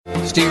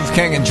Steve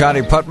King and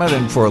Johnny Putman,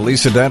 and for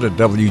Lisa Dent at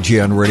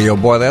WGN Radio.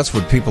 Boy, that's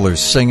what people are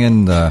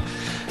singing,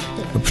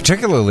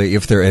 particularly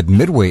if they're at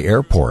Midway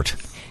Airport.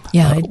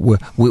 Yeah.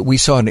 We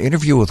saw an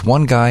interview with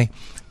one guy.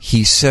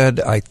 He said,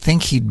 I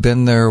think he'd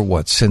been there,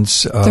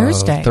 since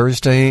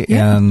Thursday,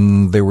 yeah.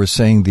 And they were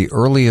saying the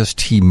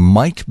earliest he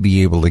might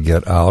be able to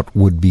get out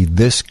would be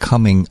this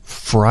coming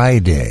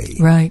Friday.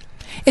 Right.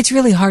 It's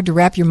really hard to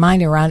wrap your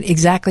mind around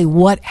exactly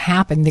what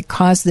happened that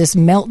caused this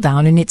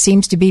meltdown, and it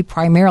seems to be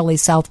primarily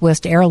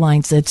Southwest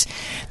Airlines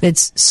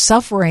that's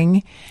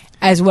suffering,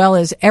 as well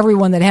as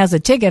everyone that has a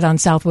ticket on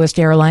Southwest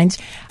Airlines.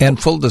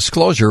 And full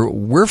disclosure,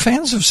 we're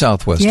fans of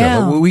Southwest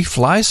Airlines. We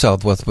fly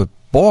Southwest, but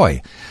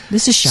boy,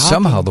 this is shocking.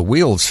 Somehow the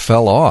wheels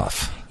fell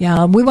off.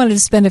 Yeah, we wanted to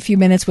spend a few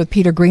minutes with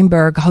Peter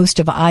Greenberg,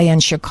 host of Ion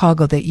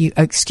Chicago,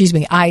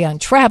 Ion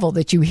Travel,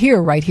 that you hear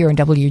right here in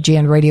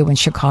WGN Radio in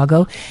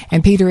Chicago.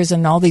 And Peter is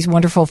in all these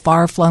wonderful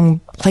far-flung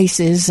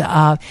places.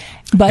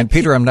 And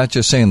Peter, I'm not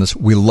just saying this,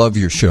 we love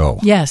your show.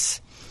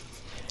 Yes.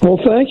 Well,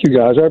 thank you,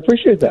 guys. I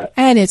appreciate that.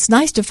 And it's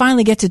nice to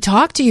finally get to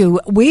talk to you.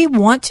 We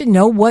want to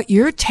know what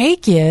your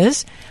take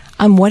is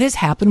on what has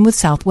happened with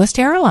Southwest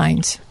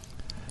Airlines.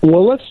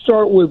 Well, let's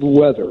start with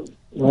weather,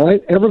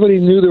 right? Everybody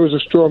knew there was a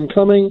storm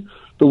coming.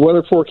 The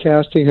weather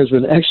forecasting has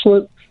been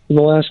excellent in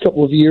the last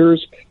couple of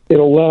years. It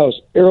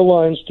allows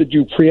airlines to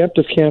do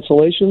preemptive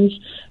cancellations,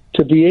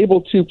 to be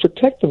able to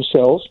protect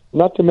themselves,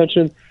 not to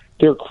mention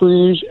their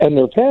crews and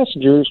their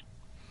passengers,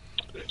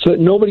 so that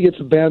nobody gets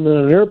abandoned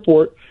at an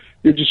airport.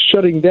 You're just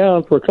shutting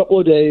down for a couple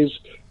of days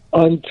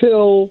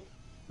until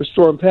the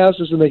storm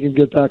passes and they can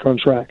get back on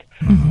track.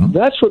 Mm-hmm.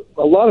 That's what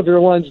a lot of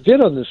airlines did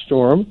on this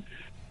storm.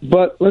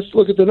 But let's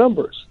look at the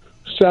numbers.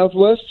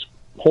 Southwest,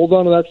 hold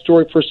on to that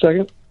story for a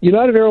second.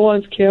 United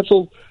Airlines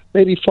canceled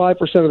maybe 5%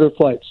 of their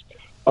flights.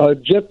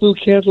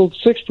 JetBlue canceled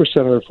 6%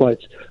 of their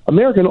flights.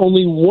 American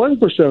only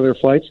 1% of their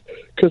flights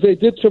because they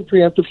did some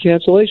preemptive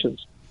cancellations.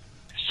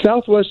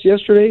 Southwest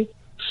yesterday,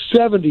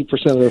 70%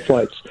 of their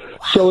flights.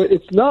 So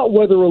it's not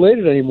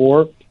weather-related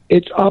anymore.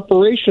 It's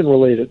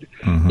operation-related.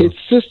 Mm-hmm. It's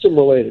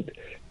system-related.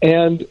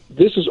 And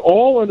this is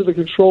all under the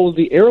control of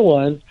the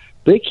airline.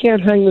 They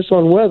can't hang this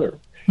on weather.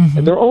 Mm-hmm.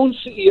 And their own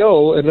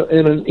CEO,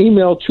 in an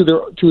email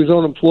to his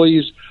own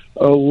employees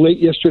late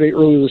yesterday,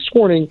 early this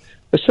morning,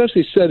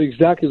 essentially said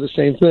exactly the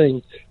same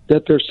thing,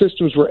 that their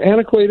systems were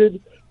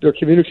antiquated, their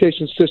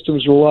communication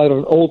systems relied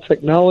on old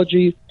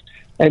technology,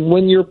 and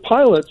when your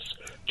pilots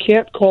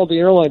can't call the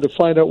airline to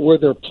find out where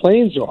their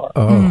planes are,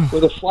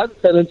 where the flight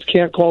attendants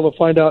can't call to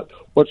find out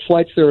what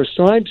flights they're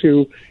assigned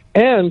to,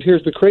 and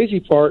here's the crazy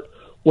part,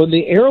 when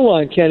the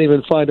airline can't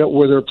even find out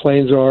where their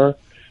planes are,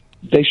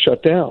 they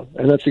shut down.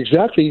 And that's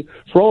exactly,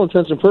 for all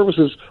intents and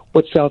purposes,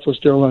 what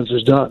Southwest Airlines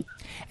has done.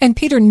 And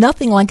Peter,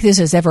 nothing like this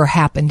has ever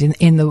happened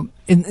in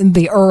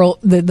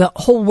the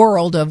whole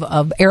world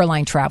of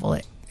airline travel.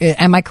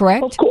 Am I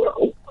correct? Of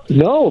course.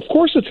 No, of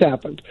course it's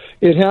happened.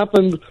 It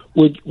happened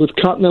with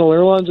Continental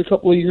Airlines a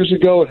couple of years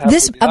ago. It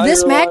happened of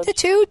this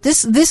magnitude?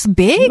 This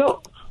big?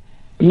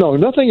 No,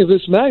 nothing of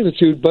this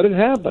magnitude, but it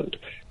happened.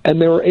 And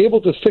they were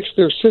able to fix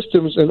their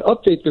systems and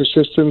update their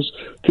systems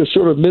to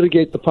sort of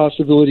mitigate the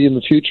possibility in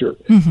the future.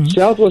 Mm-hmm.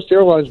 Southwest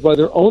Airlines, by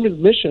their own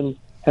admission,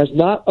 has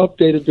not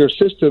updated their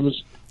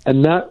systems,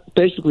 and that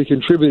basically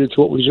contributed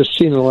to what we've just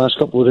seen in the last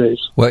couple of days.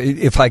 Well,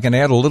 if I can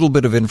add a little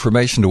bit of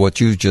information to what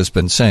you've just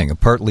been saying,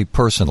 partly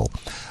personal,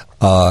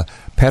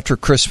 Patrick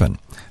Crispin,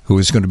 who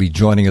is going to be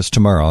joining us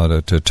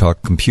tomorrow to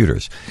talk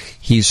computers,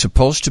 he's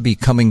supposed to be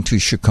coming to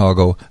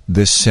Chicago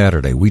this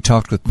Saturday. We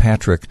talked with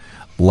Patrick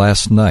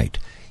last night.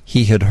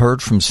 He had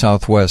heard from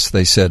Southwest.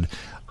 They said,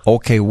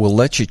 okay, we'll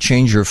let you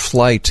change your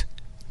flight.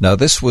 Now,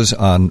 this was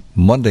on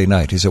Monday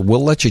night. He said,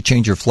 we'll let you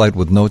change your flight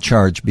with no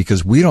charge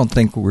because we don't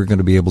think we're going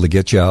to be able to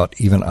get you out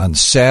even on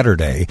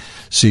Saturday.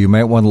 So you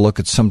might want to look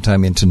at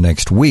sometime into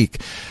next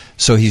week.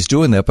 So he's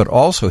doing that. But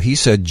also, he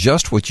said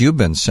just what you've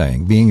been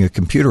saying, being a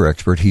computer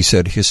expert. He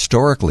said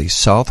historically,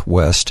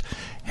 Southwest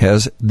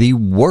has the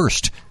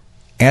worst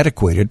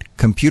antiquated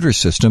computer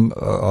system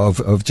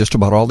of just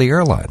about all the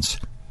airlines.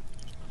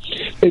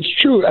 It's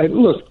true.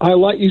 Look,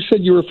 you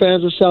said you were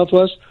fans of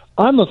Southwest.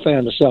 I'm a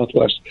fan of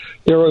Southwest.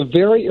 They're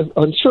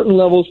on certain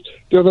levels,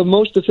 they're the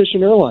most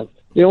efficient airline.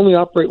 They only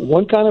operate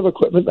one kind of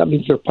equipment. That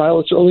means their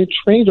pilots are only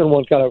trained on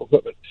one kind of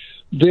equipment.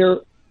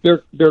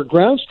 Their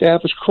ground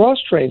staff is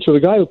cross-trained, so the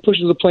guy who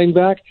pushes the plane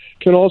back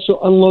can also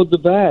unload the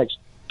bags.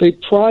 They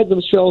pride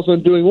themselves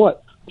on doing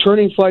what?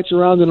 Turning flights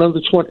around in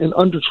under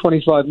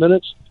 25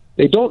 minutes.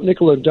 They don't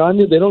nickel and dime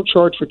you. They don't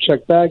charge for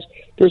checked bags.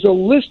 There's a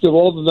list of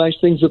all the nice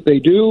things that they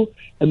do,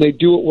 and they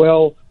do it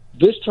well.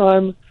 This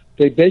time,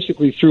 they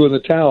basically threw in the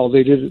towel.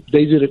 They did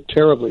it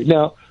terribly.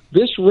 Now,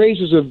 this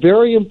raises a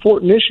very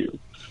important issue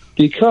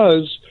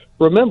because,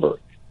 remember,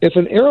 if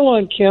an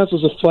airline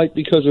cancels a flight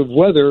because of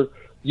weather,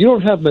 you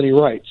don't have many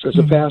rights as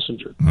a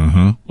passenger.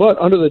 Mm-hmm. But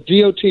under the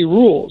DOT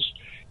rules,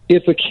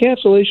 if the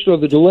cancellation or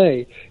the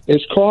delay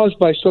is caused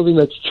by something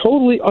that's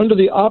totally under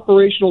the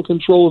operational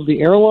control of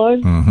the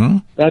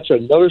airline, that's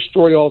another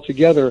story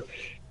altogether.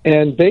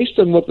 And based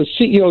on what the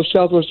CEO of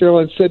Southwest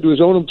Airlines said to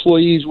his own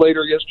employees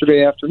later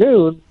yesterday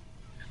afternoon,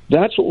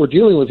 That's what we're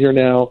dealing with here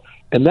now,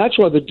 and that's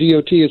why the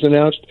DOT has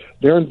announced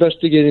they're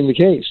investigating the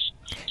case.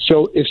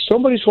 So if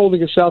somebody's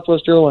holding a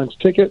Southwest Airlines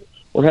ticket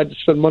or had to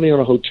spend money on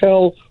a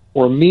hotel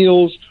or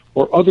meals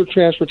or other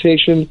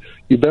transportation,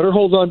 you better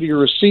hold on to your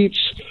receipts.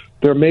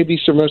 There may be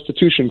some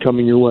restitution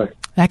coming your way.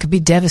 That could be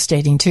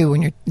devastating, too,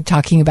 when you're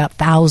talking about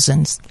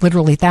thousands,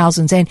 literally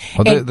thousands. And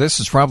this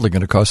is probably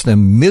going to cost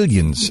them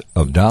millions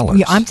of dollars.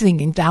 Yeah, I'm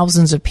thinking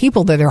thousands of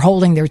people that are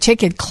holding their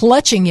ticket,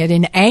 clutching it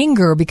in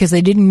anger because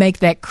they didn't make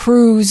that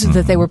cruise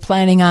that they were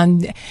planning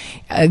on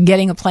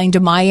getting a plane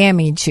to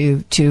Miami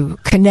to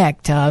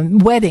connect,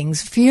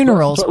 weddings,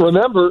 funerals. But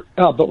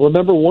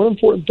remember one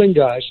important thing,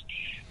 guys.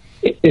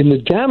 In the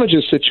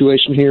damages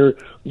situation here,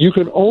 you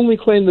can only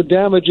claim the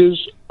damages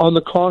on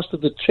the cost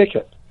of the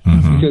ticket.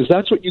 Because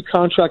that's what you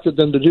contracted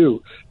them to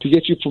do, to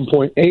get you from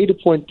point A to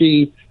point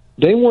B.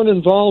 They weren't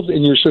involved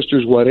in your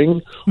sister's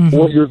wedding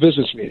or your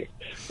business meeting.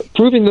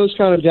 Proving those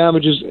kind of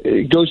damages,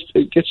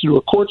 it gets into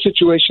a court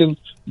situation,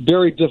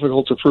 very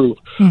difficult to prove.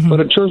 But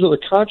in terms of the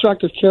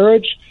contract of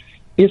carriage,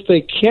 if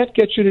they can't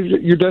get you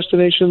to your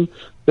destination,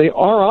 they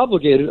are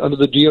obligated under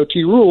the DOT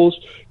rules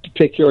to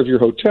take care of your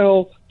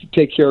hotel, to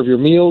take care of your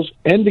meals,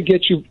 and to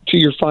get you to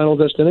your final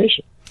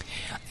destination.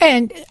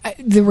 And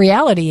the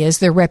reality is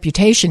their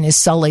reputation is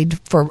sullied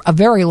for a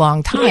very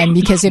long time,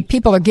 because if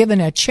people are given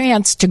a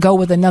chance to go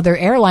with another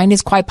airline,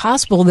 it's quite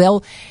possible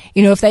they'll,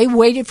 if they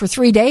waited for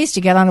 3 days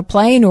to get on a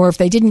plane, or if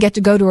they didn't get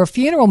to go to a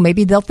funeral,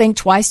 maybe they'll think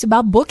twice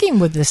about booking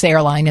with this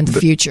airline in the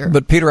future.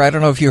 But Peter, I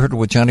don't know if you heard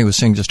what Johnny was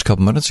saying just a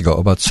couple minutes ago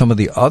about some of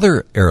the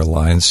other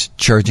airlines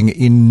charging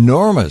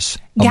enormous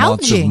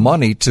amounts of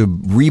money to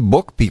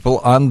rebook people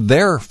on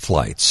their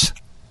flights.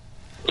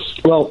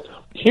 Well,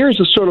 here's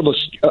a sort of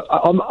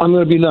I'm going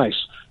to be nice.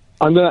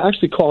 I'm going to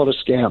actually call it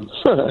a scam.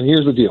 And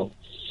here's the deal.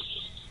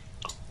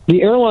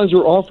 The airlines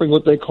are offering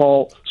what they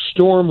call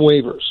storm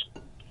waivers,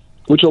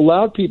 which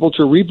allowed people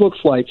to rebook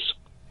flights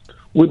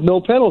with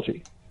no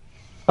penalty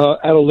at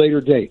a later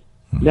date.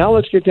 Now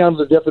let's get down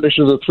to the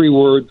definition of the three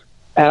words,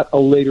 at a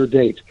later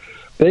date.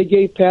 They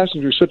gave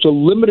passengers such a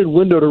limited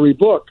window to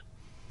rebook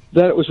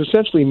that it was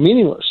essentially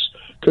meaningless,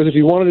 because if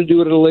you wanted to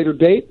do it at a later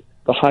date,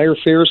 the higher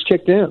fares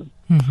kicked in.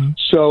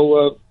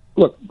 So,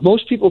 look,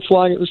 most people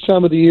flying at this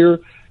time of the year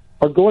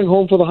are going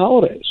home for the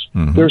holidays.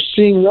 They're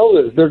seeing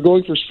relatives. They're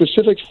going for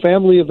specific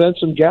family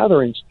events and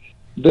gatherings.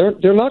 They're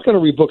not going to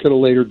rebook at a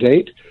later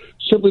date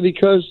simply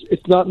because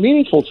it's not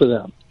meaningful to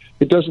them.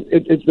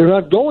 They're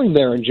not going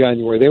there in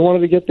January. They wanted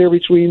to get there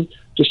between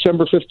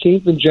December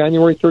 15th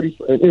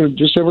and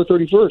December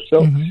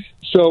 31st.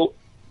 So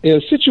in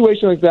a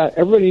situation like that,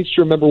 everybody needs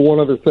to remember one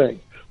other thing.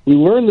 We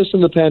learned this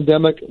in the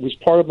pandemic. It was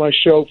part of my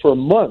show for a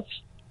month.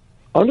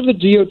 Under the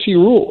DOT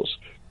rules,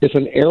 if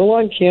an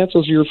airline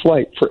cancels your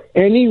flight for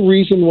any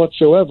reason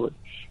whatsoever,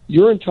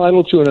 you're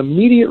entitled to an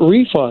immediate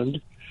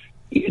refund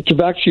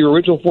back to your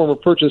original form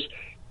of purchase,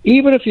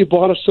 even if you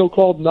bought a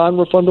so-called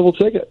non-refundable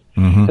ticket.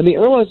 And the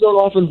airlines don't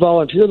often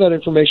volunteer that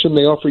information.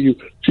 They offer you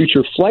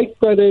future flight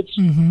credits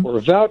or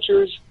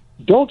vouchers.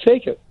 Don't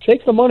take it.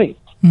 Take the money.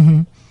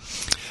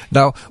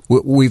 Now,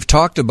 we've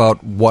talked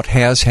about what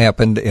has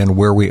happened and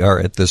where we are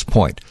at this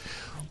point.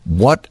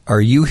 What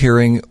are you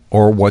hearing,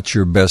 or what's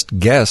your best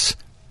guess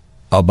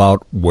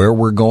about where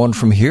we're going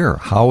from here?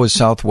 How is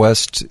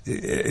Southwest,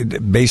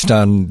 based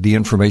on the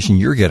information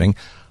you're getting,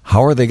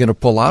 how are they going to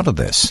pull out of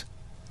this?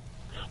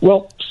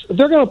 Well,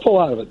 they're going to pull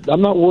out of it.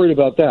 I'm not worried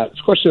about that. It's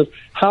a question of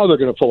how they're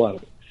going to pull out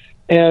of it.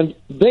 And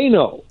they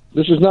know,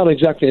 this is not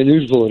exactly a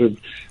news bulletin,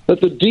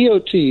 that the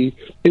DOT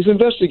is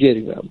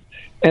investigating them.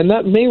 And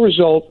that may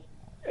result,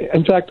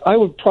 in fact, I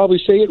would probably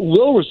say it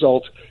will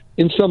result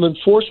in some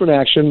enforcement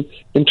action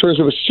in terms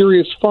of a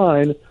serious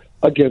fine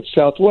against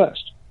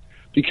Southwest.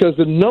 Because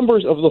the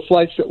numbers of the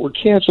flights that were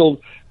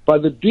canceled by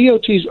the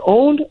DOT's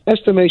own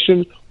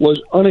estimation was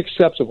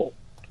unacceptable.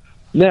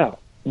 Now,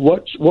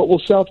 what will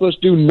Southwest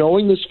do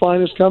knowing this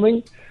fine is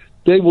coming?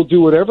 They will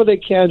do whatever they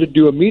can to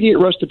do immediate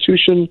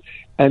restitution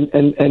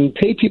and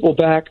pay people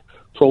back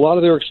for a lot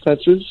of their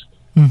expenses,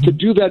 to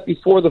do that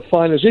before the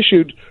fine is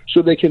issued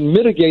so they can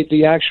mitigate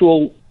the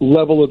actual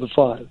level of the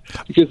fine.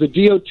 Because the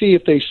DOT,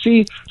 if they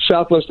see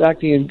Southwest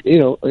acting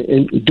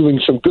in doing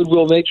some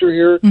goodwill nature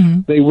here,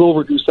 they will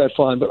reduce that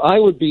fine. But I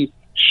would be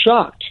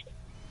shocked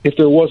if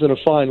there wasn't a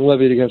fine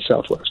levied against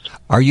Southwest.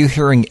 Are you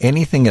hearing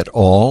anything at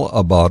all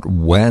about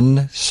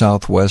when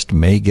Southwest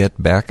may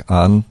get back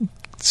on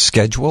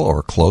schedule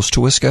or close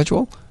to a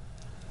schedule?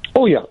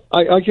 Oh, yeah.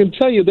 I can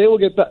tell you they will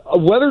get back.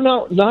 Weather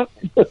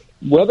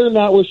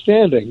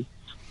notwithstanding,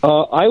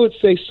 I would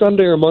say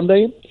Sunday or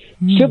Monday,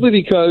 simply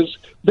because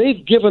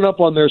they've given up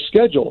on their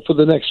schedule for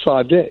the next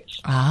 5 days.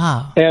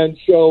 And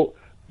so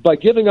by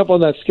giving up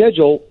on that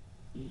schedule,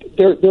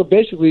 they're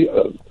basically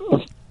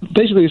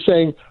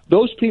saying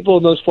those people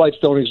and those flights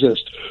don't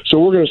exist. So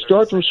we're going to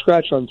start from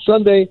scratch on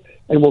Sunday,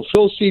 and we'll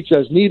fill seats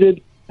as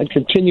needed and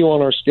continue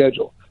on our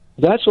schedule.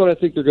 That's what I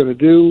think they're going to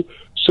do.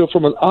 So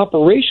from an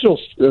operational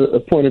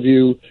point of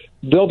view,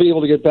 they'll be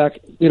able to get back,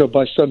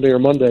 by Sunday or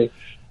Monday.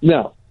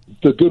 Now,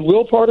 the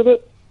goodwill part of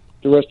it,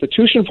 the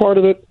restitution part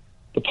of it,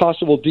 the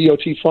possible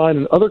DOT fine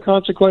and other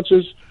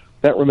consequences,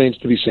 that remains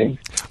to be seen.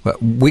 Well,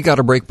 we got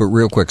a break, but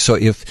real quick. So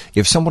if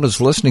someone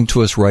is listening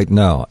to us right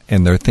now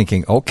and they're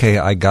thinking, okay,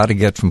 I got to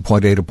get from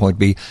point A to point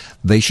B,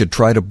 they should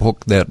try to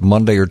book that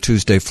Monday or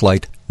Tuesday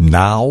flight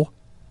now?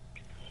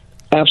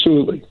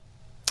 Absolutely.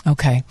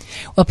 Okay.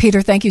 Well,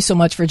 Peter, thank you so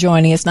much for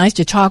joining us. Nice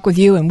to talk with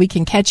you, and we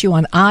can catch you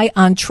on Eye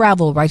on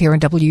Travel right here on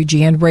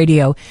WGN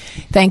Radio.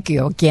 Thank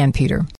you again, Peter.